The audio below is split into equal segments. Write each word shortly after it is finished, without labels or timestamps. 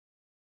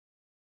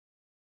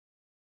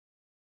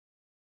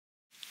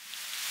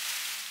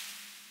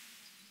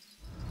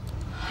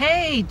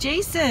Hey,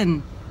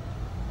 Jason.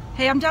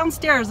 Hey, I'm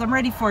downstairs. I'm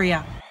ready for you.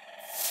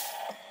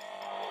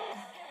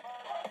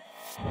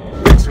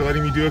 Thanks for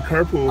letting me do a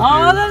carpool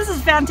Oh, here. this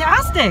is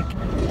fantastic.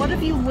 What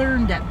have you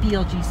learned at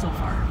BLG so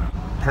far?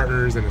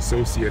 Partners and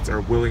associates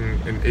are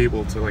willing and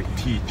able to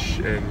teach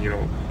and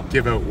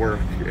give out work,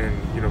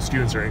 and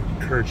students are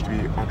encouraged to be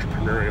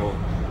entrepreneurial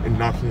and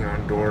knocking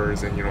on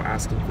doors and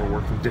asking for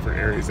work in different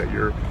areas that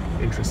you're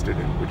interested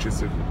in, which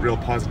is a real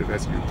positive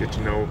as you get to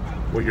know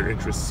what your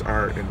interests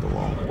are in the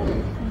law.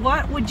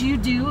 What would you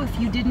do if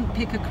you didn't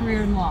pick a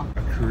career in law?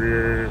 A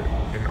career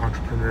in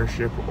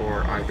entrepreneurship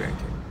or iBanking.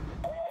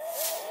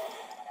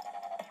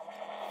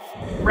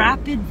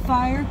 Rapid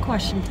fire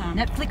question time.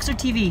 Netflix or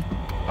TV?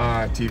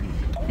 TV.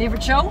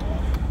 Favorite show?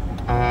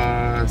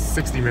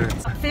 60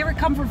 Minutes. Favorite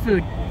comfort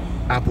food?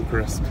 Apple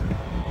Crisp.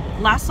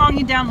 Last song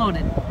you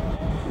downloaded?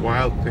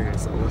 Wild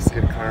Things,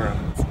 Alessia Cara.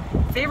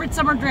 Favorite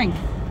summer drink?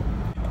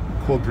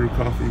 Cold brew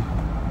coffee.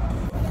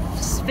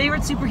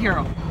 Favorite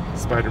superhero?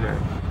 Spider-Man.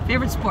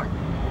 Favorite sport?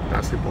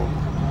 Basketball.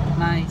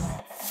 Nice.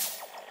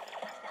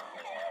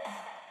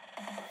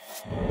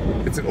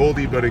 It's an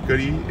oldie but a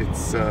goodie.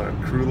 It's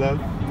Crew Love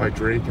by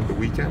Drake and The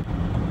Weeknd.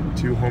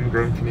 Two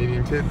homegrown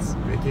Canadian kids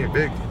making it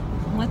big.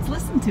 Let's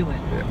listen to it.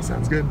 Yeah,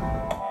 sounds good.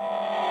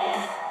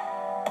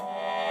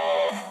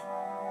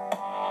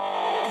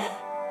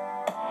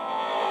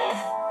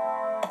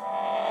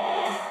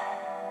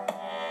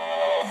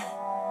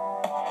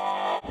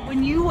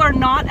 When you are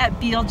not at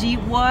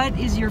BLG, what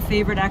is your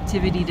favorite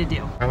activity to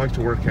do? I like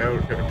to work out,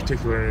 in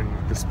particular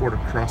in the sport of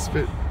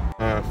CrossFit,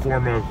 a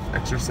form of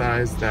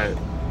exercise that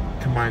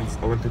combines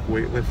Olympic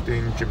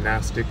weightlifting,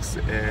 gymnastics,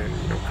 and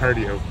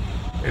cardio.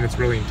 And it's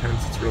really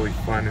intense, it's really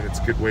fun, and it's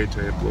a good way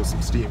to blow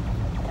some steam.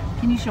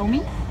 Can you show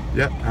me?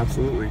 Yep,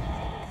 absolutely.